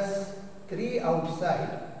minus 3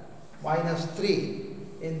 outside, minus 3.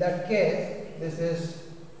 In that case, this is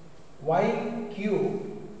y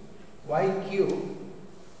cube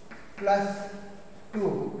plus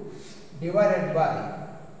 2 divided by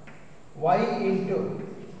y into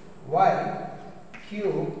y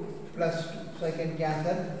cube plus 2. So I can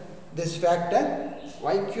cancel this factor,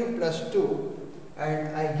 y cube plus 2,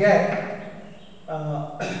 and I get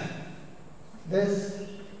this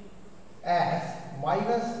as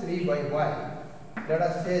minus 3 by y. Let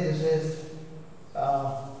us say this is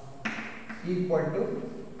equal to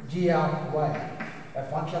g of y, a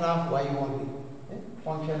function of y only,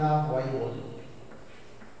 function of y only,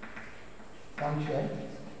 function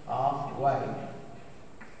of y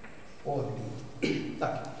only.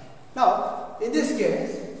 Okay. Now in this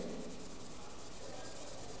case,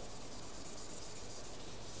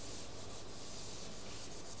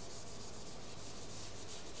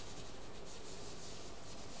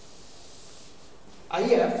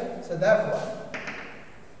 IF, so therefore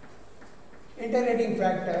integrating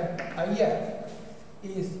factor IF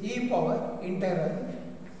is e power integral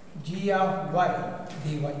g of y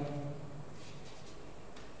dy,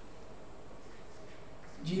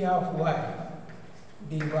 g of y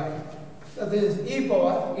dy. So this is e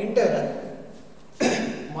power integral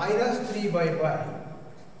minus 3 by y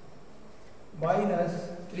minus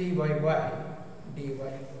 3 by y dy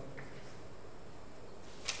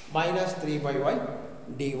minus 3 by y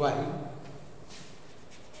dy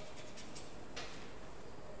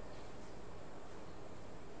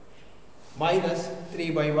minus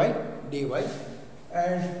 3 by y dy,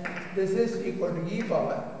 and this is equal to e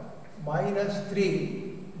power minus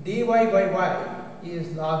 3 dy by y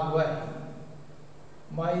is log y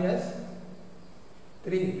minus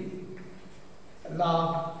 3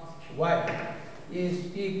 log y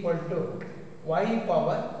is equal to y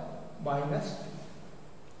power minus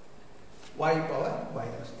 2. Y power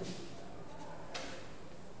minus 2.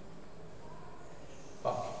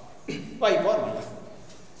 Okay. Y power minus 2.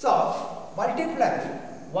 So multiply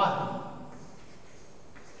 1.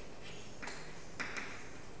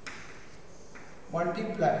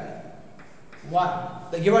 Multiply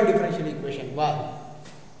 1, the given differential equation 1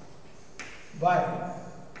 by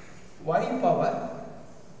y power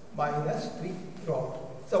minus 3 throughout.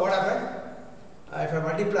 So what happened? If I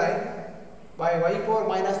multiply by y power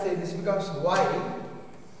minus 3, this becomes y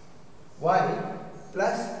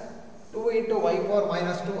plus 2 into y power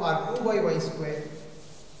minus 2 or 2 by y square.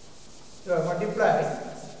 So I multiply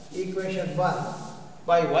equation 1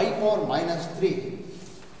 by y power minus 3.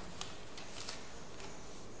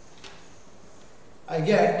 I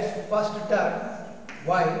get first term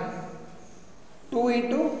y 2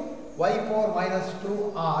 into y power minus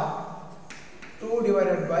 2 or 2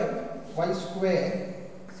 divided by y square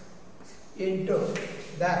into,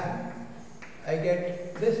 then I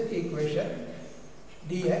get this equation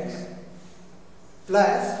dx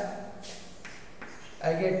plus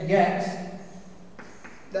I get x,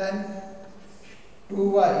 then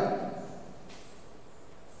 2y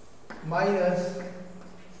minus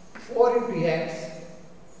 4 into x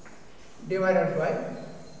divided by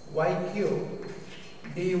y cube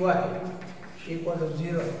dy equal to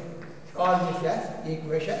 0. Call this as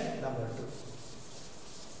equation number 2.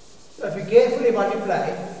 So if you carefully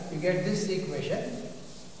multiply, you get this equation.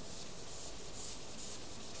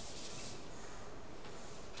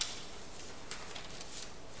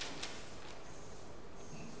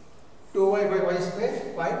 Y by y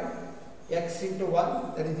square, y, x into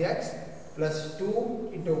 1, that is x, plus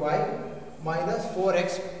 2 into y minus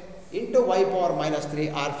 4x into y power minus 3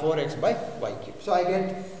 or 4x by y cube. So I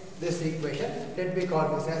get this equation. Let me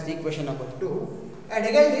call this as equation number 2. And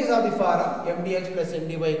again these are the form mdx plus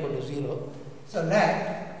mdy equal to 0. So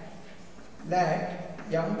let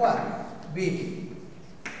m1 be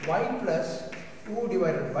y plus 2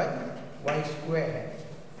 divided by y square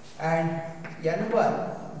and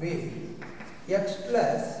n1 be x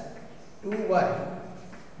plus 2y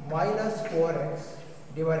minus 4x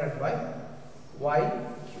divided by y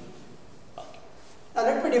cube. Okay. Now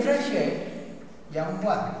let me differentiate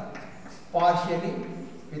m1 partially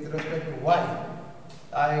with respect to y.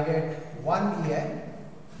 I get 1 here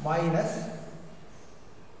minus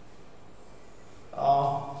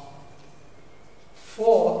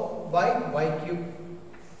 4 by y cube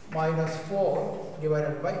minus 4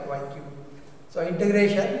 divided by y cube. So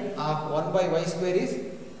integration of 1 by y square is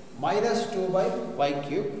minus 2 by y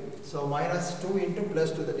cube. So minus 2 into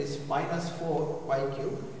plus 2, that is minus 4 y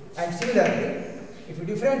cube. And similarly, if you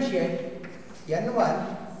differentiate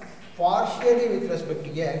n1 partially with respect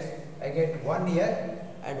to x, I get 1 here,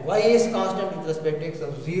 and y is constant with respect to x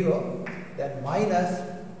of 0, then minus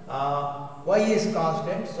y is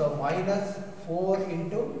constant, so minus 4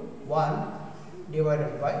 into 1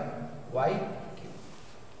 divided by y cube.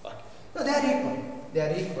 Okay. So they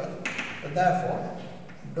are equal. So therefore,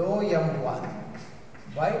 dou m1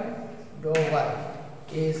 by dou y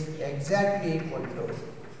is exactly equal to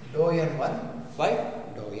dou n1 by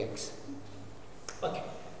dou x. Okay.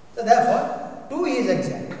 So therefore, 2 is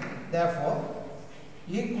exact. Therefore,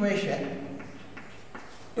 equation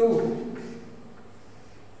 2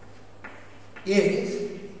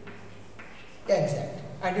 is exact,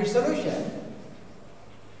 and its solution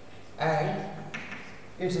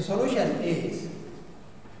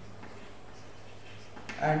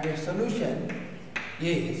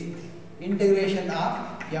is integration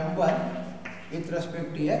of m1 with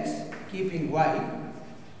respect to x, keeping y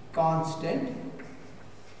constant,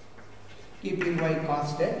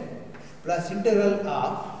 plus integral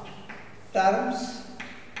of terms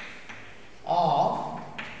of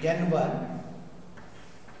n1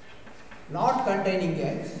 not containing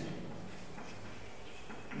x,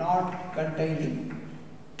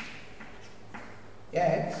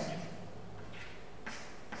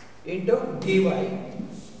 into dy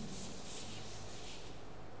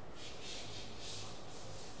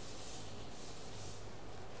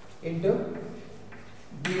into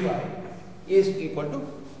dy is equal to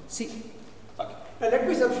c. Okay. Now let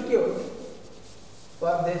me substitute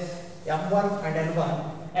for this m1 and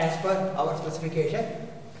n1 as per our specification.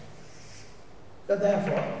 So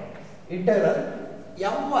therefore, integral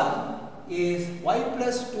m1 is y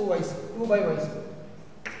plus 2 by y square,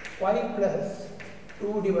 y plus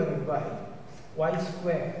 2 divided by y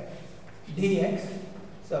square dx.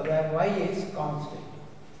 So where y is constant,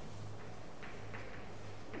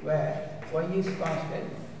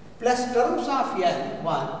 plus terms of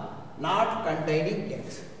n1 not containing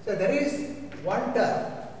x. So there is one term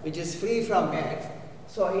which is free from x.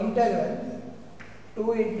 So integral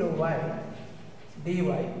 2 into y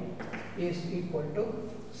dy is equal to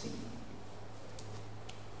c.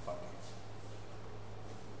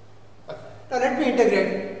 Okay. Now let me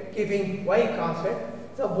integrate keeping y constant.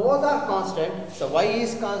 So both are constant. So y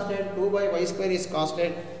is constant, 2 by y square is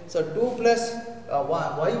constant. So 2 plus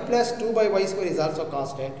y plus 2 by y square is also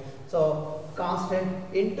constant. So constant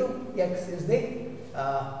into x is the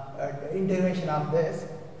integration of this.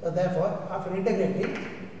 So therefore, after integrating,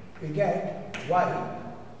 we get y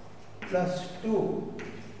plus 2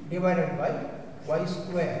 divided by y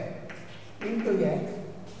square into x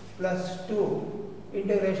plus 2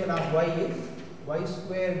 integration of y is y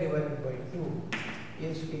square divided by 2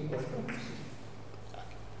 is equal to c.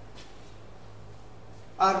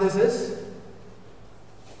 Or this is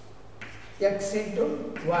x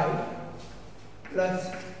into y plus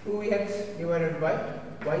 2x divided by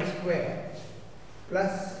y square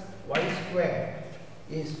plus y square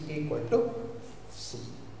is equal to c.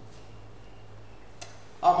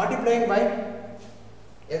 Multiplying by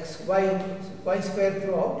y square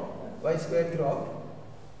throughout,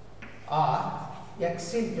 or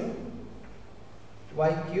x into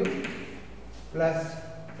y cube plus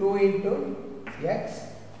 2 into x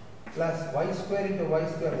plus y square into y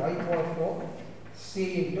square, y power 4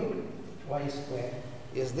 c into y square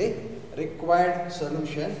is the required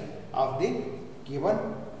solution of the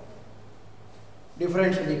given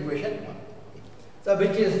differential equation. So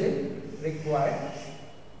which is the required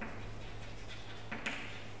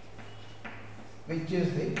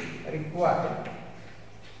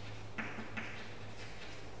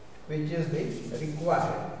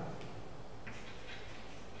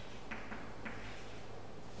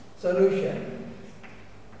solution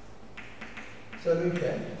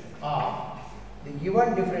of the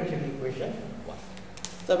given differential equation 1.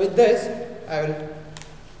 So with this, I will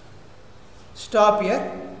stop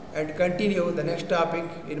here and continue the next topic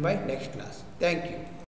in my next class. Thank you.